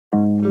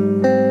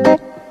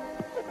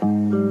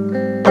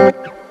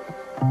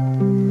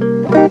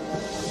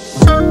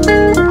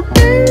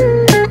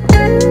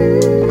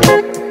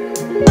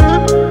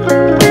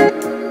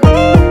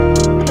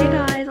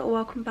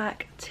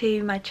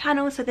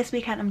channel. So this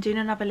weekend I'm doing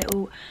another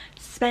little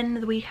spend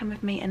the weekend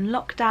with me in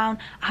lockdown.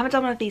 I haven't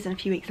done one of these in a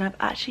few weeks and I've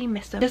actually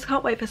missed them. Just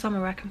can't wait for summer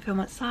where I can film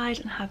outside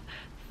and have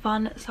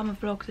fun summer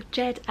vlogs with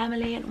Jed,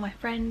 Emily and all my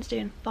friends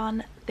doing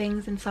fun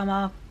things in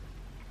summer.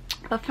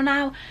 But for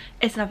now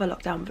it's another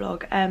lockdown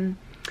vlog.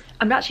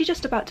 I'm actually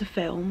just about to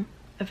film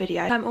a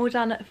video. I'm all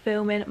done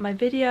filming my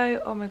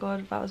video. Oh my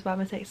god, that was bad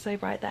mistake, so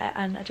bright there.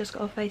 And I just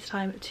got a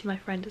FaceTime to my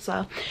friend as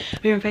well.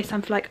 We were on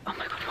FaceTime for like, oh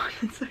my god, why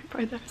is it so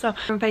bright there? So we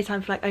were on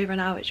FaceTime for like over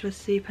an hour, which was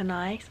super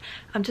nice.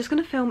 I'm just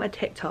gonna film a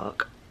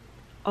TikTok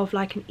of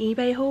like an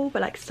eBay haul,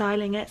 but like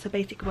styling it. So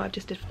basically what I've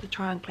just did for the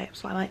try on clip,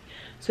 so I might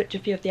switch a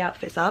few of the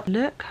outfits up.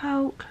 Look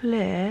how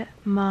clear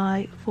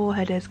my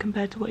forehead is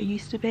compared to what it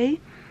used to be.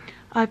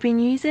 I've been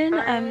using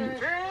what the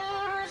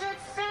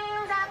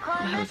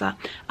hell was that?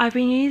 I've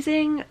been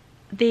using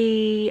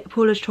the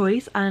Paula's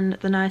Choice and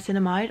the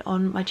niacinamide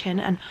on my chin,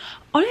 and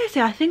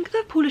honestly I think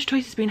the Paula's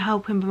Choice has been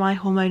helping with my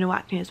hormonal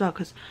acne as well,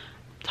 because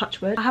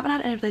touch wood, I haven't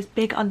had any of those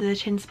big under the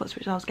chin spots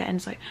which I was getting,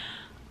 so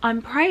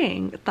I'm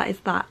praying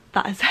that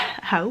has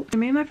helped.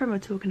 Me and my friend were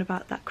talking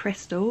about that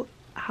crystal,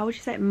 how would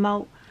you say it,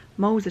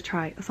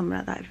 Malzatrite or something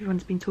like that,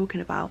 everyone's been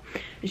talking about,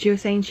 and she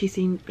was saying she's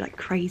seen like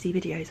crazy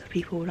videos of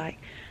people like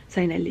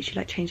saying they literally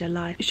like change their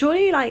life.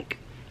 Surely like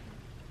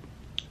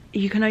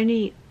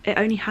it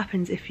only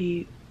happens if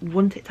you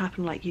want it to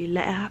happen, like you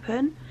let it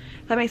happen.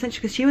 That makes sense,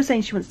 because she was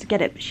saying she wants to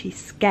get it but she's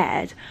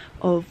scared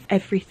of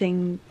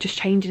everything just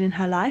changing in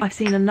her life. I've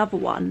seen another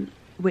one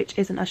which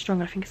isn't as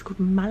strong, I think it's called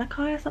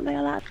Malachi or something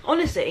like that.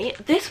 Honestly,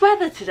 this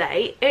weather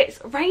today, it's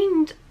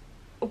rained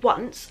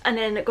once and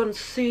then it gone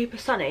super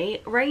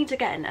sunny, rained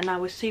again and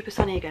now it's super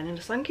sunny again, and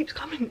the sun keeps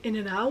coming in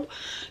and out.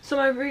 So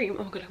my room,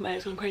 oh my god, my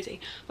hair's gone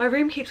crazy, my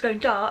room keeps going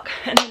dark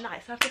and then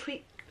night, so I have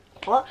to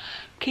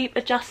keep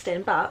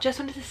adjusting. But just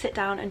wanted to sit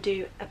down and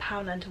do a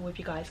Poundland haul with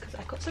you guys, because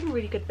I've got some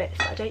really good bits,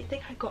 but I don't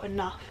think I got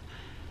enough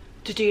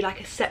to do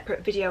like a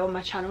separate video on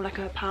my channel, like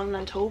a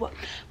Poundland haul.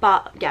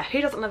 But yeah,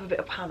 who doesn't love a bit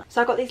of Poundland?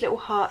 So I got these little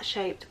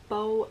heart-shaped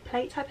bowl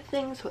plate type of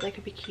things, thought they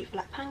could be cute for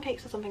like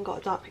pancakes or something.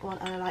 Got a dark pink one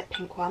and a light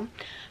pink one.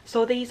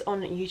 Saw these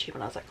on YouTube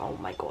and I was like, oh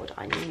my god,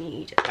 I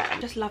need them.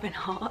 I'm just loving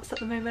hearts at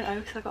the moment. I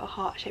also got a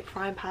heart-shaped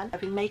frying pan.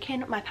 I've been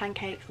making my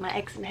pancakes, my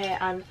eggs in here,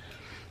 and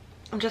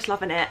I'm just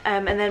loving it.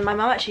 And then my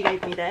mum actually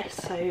gave me this,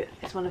 so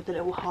it's one of the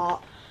little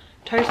heart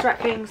toast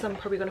rack things. I'm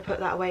probably going to put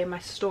that away in my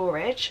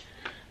storage.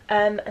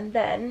 And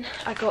then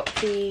I got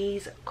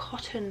these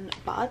cotton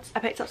buds. I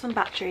picked up some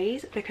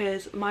batteries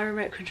because my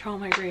remote control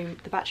in my room,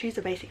 the batteries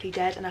are basically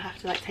dead and I have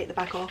to like take the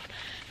back off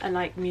and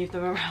like move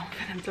them around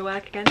for them to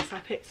work again. So I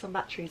picked some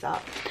batteries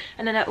up.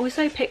 And then I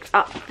also picked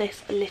up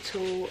this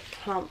little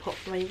plant pot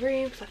for my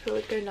room because I feel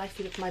it would go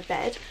nicely with my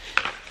bed.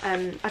 I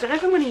don't know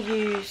if I'm going to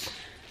use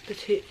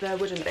the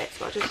wooden bits,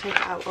 but I'll just take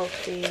it out of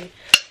the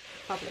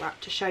bubble wrap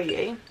to show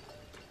you.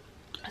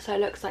 So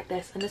it looks like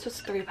this, and this was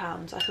 £3.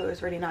 I thought it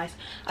was really nice.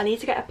 I need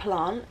to get a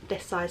plant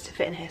this size to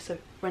fit in here, so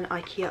when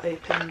IKEA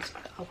opens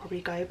I'll probably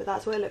go, but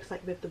that's what it looks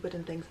like with the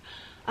wooden things.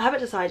 I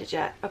haven't decided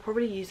yet. I'll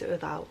probably use it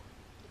without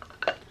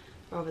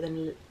rather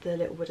than the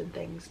little wooden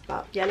things,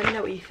 but yeah, let me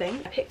know what you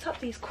think. I picked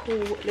up these cool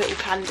little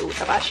candles.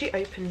 I've actually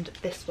opened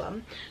this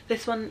one.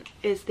 This one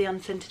is the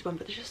unscented one,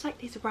 but they're just like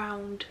these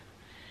round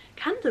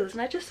candles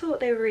and I just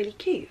thought they were really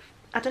cute.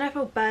 I don't know if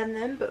I'll burn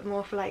them, but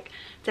more for like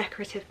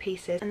decorative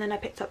pieces. And then I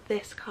picked up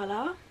this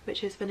colour,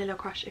 which is Vanilla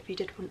Crush if you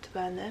did want to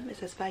burn them. It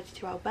says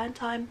 32-hour burn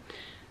time.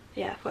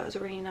 Yeah, I thought it was a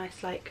really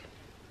nice like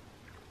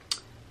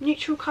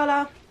neutral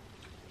colour.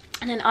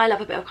 And then I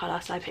love a bit of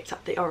colour, so I picked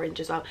up the orange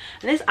as well.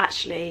 And this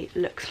actually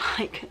looks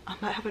like I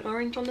might have an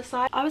orange on the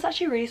side. I was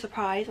actually really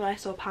surprised when I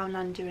saw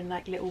Poundland doing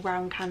like little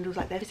round candles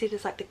like this. Obviously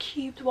there's like the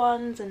cubed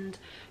ones and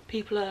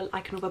people are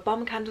liking all the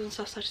bum candles and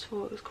stuff, so I just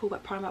thought it was cool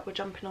that Primark were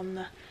jumping on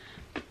the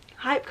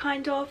hype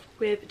kind of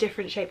with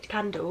different shaped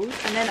candles.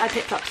 And then I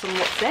picked up some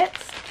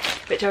What's-Its,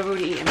 which I've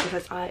already eaten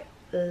because I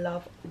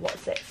love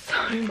What's-Its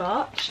so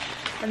much.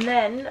 And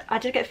then I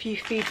did get a few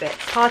food bits.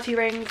 Party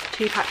rings,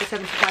 2 pack for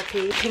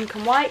 75p, pink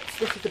and whites.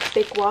 This is the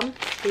big one.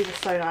 These are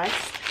so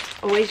nice.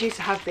 Always used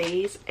to have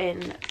these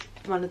in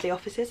one of the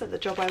offices at the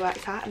job I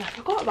worked at, and I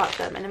forgot about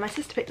them. And then my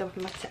sister picked them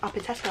up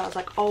in Tesco. I was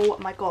like, oh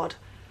my god,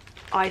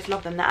 I just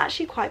love them. They're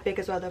actually quite big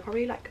as well. They're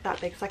probably like that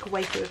big. It's like a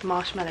wafer with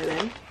marshmallow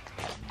in.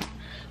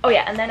 Oh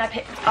yeah, and then I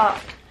picked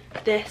up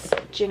this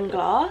gin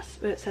glass.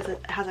 It says it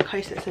has a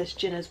coaster that says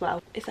gin as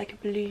well. It's like a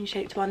balloon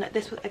shaped one.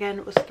 This was,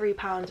 again, was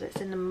 £3. It's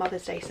in the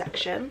Mother's Day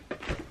section.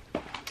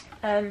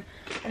 And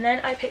then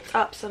I picked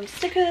up some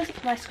stickers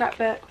for my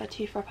scrapbook. They're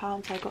 2 for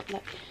 £1, so I got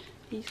like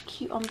these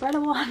cute umbrella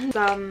ones.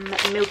 Some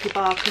Milky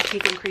Bar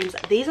cookies and creams.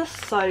 These are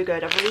so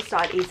good. I've already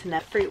started eating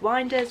their fruit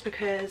winders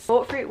because I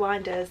bought fruit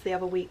winders the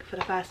other week for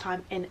the first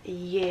time in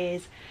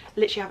years.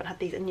 Literally haven't had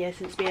these in years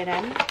since B&M,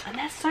 and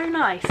they're so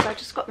nice. So I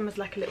just got them as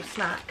like a little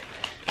snack.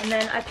 And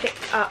then I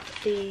picked up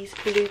these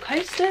blue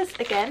coasters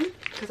again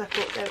because I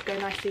thought they would go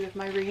nicely with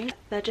my room.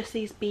 They're just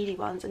these beady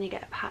ones and you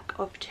get a pack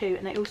of 2,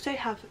 and they also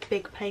have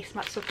big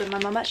placemats of them. My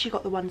mum actually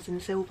got the ones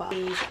in silver.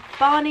 These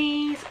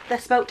Barneys, they're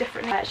spelt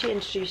differently. I actually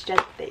introduced Jen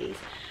to these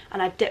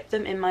and I dipped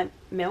them in my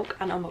milk,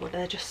 and oh my god,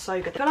 they're just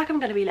so good. I feel like I'm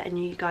going to be letting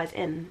you guys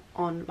in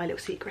on my little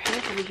secret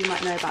here. Some of you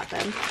might know about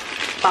them,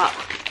 but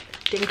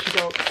Dinky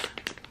Dogs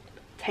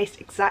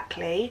taste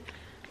exactly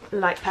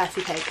like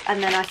Percy Pig.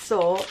 And then I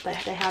saw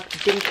that they have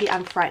Dinky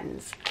and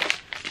Friends.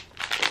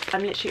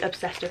 I'm literally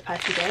obsessed with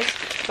Percy Pig,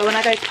 but when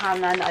I go to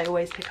Poundland I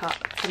always pick up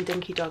some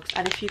Dinky Dogs.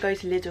 And if you go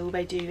to Lidl,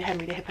 they do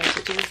Henry the Hippos,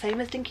 which is the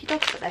same as Dinky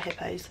Dogs but they're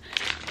hippos.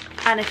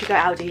 And if you go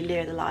Aldi,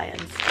 Lear the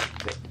Lions.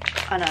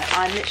 I know,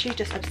 I'm literally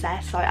just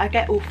obsessed. So I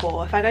get all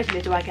 4. If I go to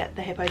Lidl I get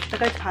the hippos, if I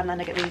go to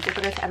Poundland I get these, if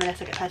I go to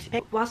M&S I get Percy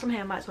Pig. Whilst I'm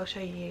here I might as well show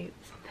you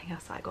something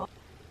else that I got.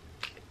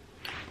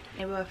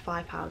 They were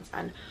 £5,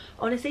 and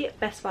honestly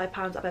best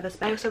 £5 I've ever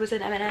spent. I also was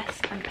in M&S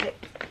and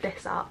picked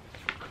this up.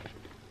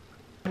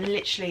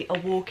 Literally a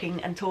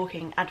walking and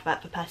talking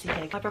advert for Percy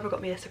Pig. My brother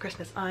got me this for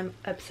Christmas. I'm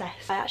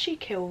obsessed. I actually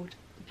killed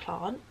the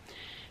plant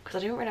because I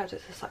didn't realise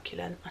it's a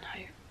succulent. I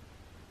know,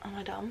 am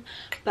I dumb?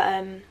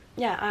 But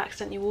yeah, I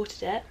accidentally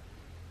watered it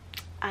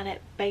and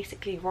it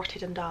basically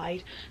rotted and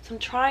died. So I'm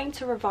trying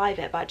to revive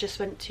it, but I just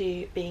went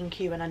to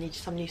B&Q and I needed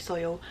some new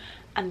soil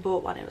and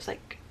bought one. It was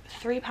like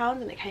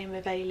 £3 and it came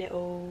with a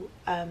little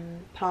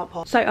plant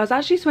pot. So I was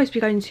actually supposed to be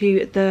going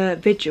to the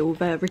vigil,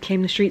 the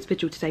Reclaim the Streets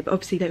vigil today, but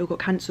obviously they all got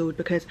cancelled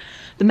because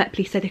the Met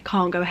Police said it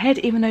can't go ahead,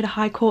 even though the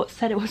High Court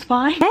said it was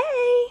fine.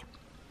 Hey!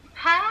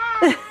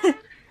 Hey!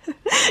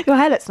 Your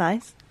hair looks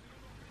nice.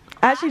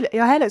 Actually,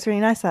 your hair looks really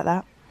nice like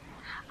that.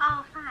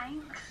 Oh,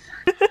 thanks.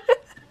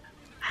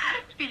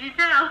 Did you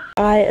tell?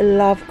 I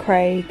love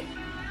Craig.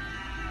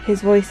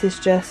 His voice is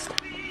just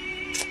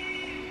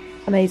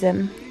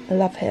amazing. I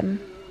love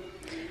him.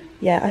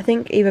 Yeah, I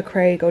think either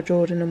Craig or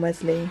Jordan and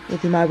Wesley will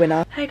be my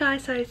winner. Hey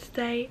guys, so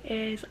today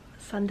is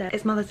Sunday.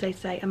 It's Mother's Day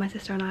today and my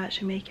sister and I are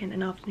actually making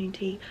an afternoon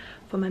tea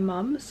for my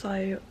mum.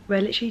 So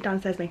we're literally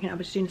downstairs making it. I'm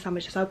just doing the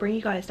sandwiches. So I'll bring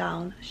you guys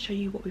down, show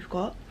you what we've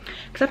got.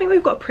 Because I think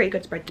we've got a pretty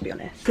good spread, to be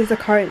honest. This is the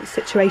current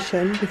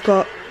situation. We've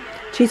got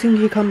cheese and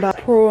cucumber,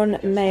 prawn,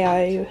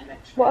 mayo.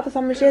 What other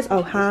sandwiches?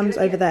 Oh, ham's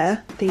over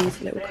there.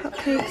 These little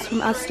cupcakes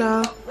from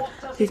Asda.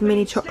 These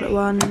mini chocolate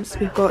ones.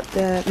 We've got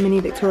the mini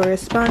Victoria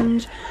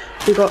sponge.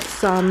 We've got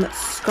some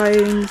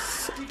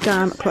scones,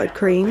 jam, clotted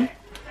cream.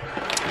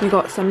 We've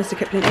got some Mr.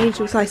 Kipling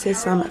angel slices,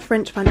 some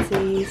French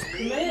fancies.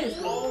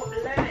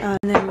 And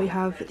then we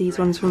have these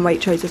ones from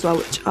Waitrose as well,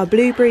 which are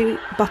blueberry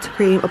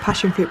buttercream or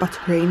passion fruit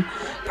buttercream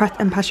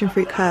and passion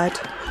fruit curd.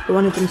 But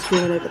one of them's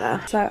streaming over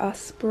there. So our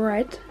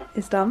spread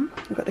is done.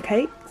 We've got the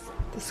cakes,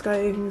 the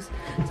scones,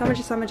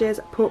 sandwiches,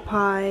 pork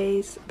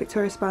pies,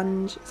 Victoria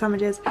sponge,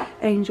 sandwiches,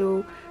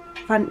 angel,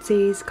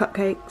 fancies,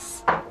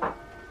 cupcakes,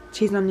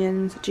 cheese and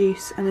onions,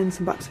 juice, and then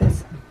some Bucks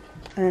Fizz.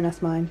 And then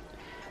that's mine,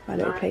 my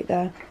little plate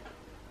there.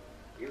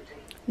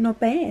 Not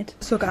bad.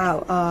 So got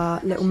out our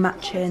little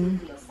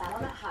matching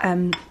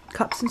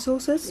cups and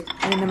saucers,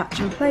 and then the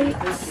matching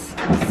plates.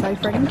 So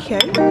friggin'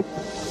 cute.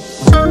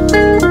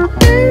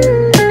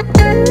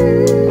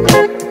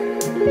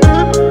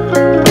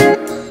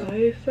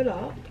 So full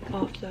up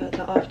after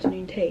the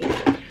afternoon tea.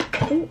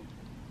 Ooh,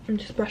 I'm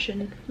just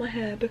brushing my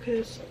hair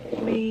because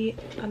me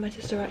and my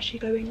sister are actually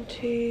going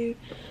to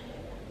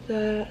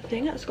the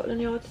thing at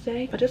Scotland Yard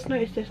today. I just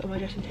noticed this on my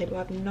dressing table. I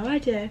have no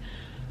idea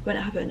when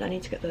it happened. I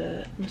need to get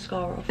the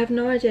mascara off. I have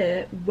no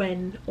idea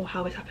when or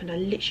how it's happened. I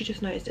literally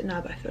just noticed it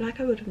now, but I feel like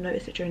I would have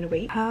noticed it during the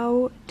week.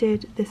 How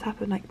did this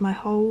happen? Like my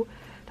whole,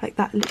 like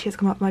that literally has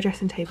come up my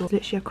dressing table. It's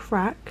literally a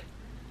crack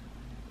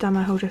down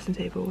my whole dressing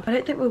table. I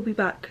don't think we'll be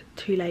back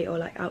too late or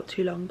like out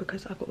too long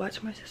because I've got work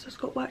tomorrow. My sister's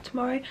got work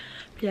tomorrow.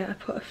 But yeah, I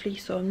put a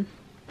fleece on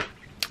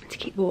to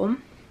keep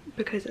warm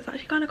because it's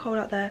actually kind of cold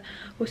out there.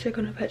 Also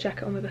gonna put a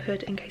jacket on with a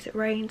hood in case it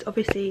rains.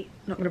 Obviously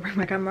not gonna bring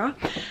my camera.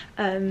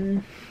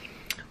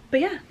 But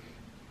yeah,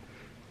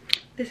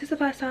 this is the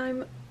first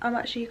time I'm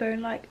actually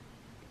going like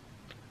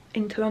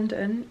into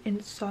London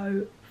in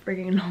so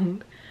frigging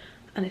long,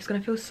 and it's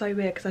gonna feel so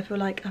weird because I feel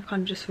like I've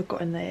kind of just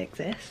forgotten they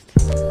exist.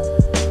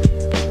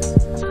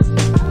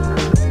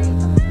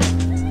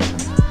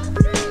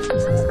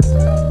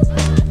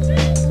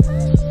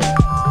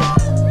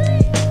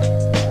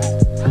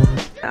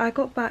 I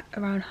got back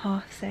around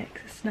 6:30.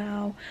 It's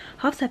now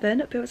 7:30,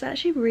 but it was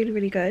actually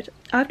really good.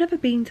 I've never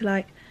been to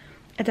like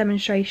a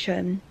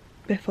demonstration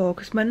before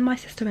because when my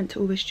sister went to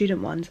all the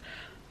student ones,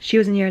 she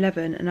was in year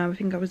 11 and I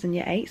think I was in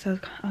year 8, so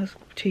I was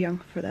too young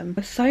for them.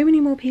 There's so many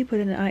more people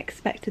than I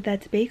expected there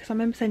to be, because I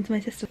remember saying to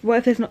my sister, what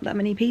if there's not that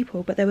many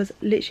people? But there was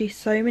literally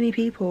so many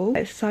people.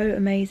 It's so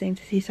amazing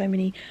to see so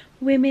many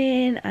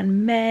women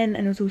and men,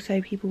 and there was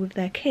also people with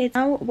their kids.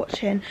 Now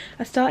watching,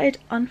 I started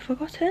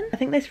Unforgotten. I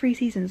think there's 3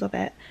 seasons of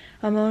it.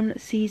 I'm on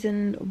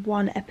season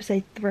 1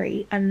 episode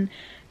 3, and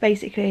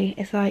basically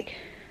it's like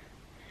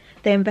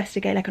they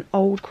investigate like an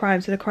old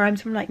crime. So the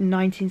crime's from like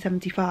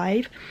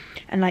 1975,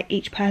 and like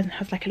each person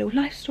has like a little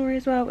life story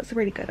as well. It's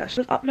really good. I was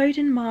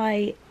uploading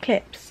my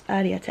clips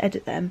earlier to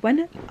edit them.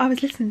 When I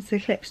was listening to the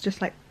clips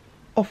just like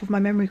off of my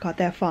memory card,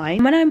 they're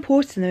fine. When I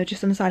imported them, they were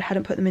just on the side. I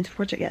hadn't put them into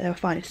project yet. They were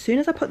fine. As soon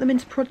as I put them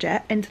into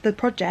the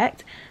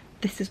project,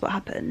 this is what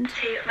happened.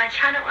 To my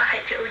channel, I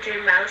hope you're all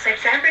doing well. So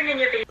today I'm bringing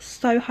you a video.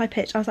 So high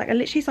pitched. I was like, I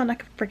literally sound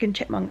like a freaking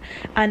chipmunk,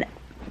 and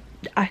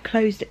I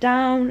closed it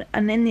down,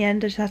 and in the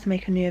end I just had to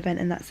make a new event,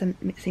 and that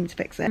seemed to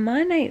fix it.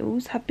 My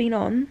nails have been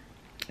on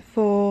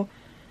for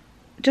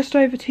just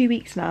over 2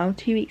 weeks now,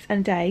 2 weeks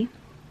and a day,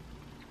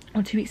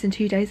 or 2 weeks and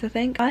 2 days I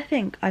think. I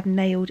think I've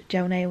nailed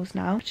gel nails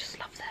now. I just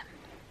love them.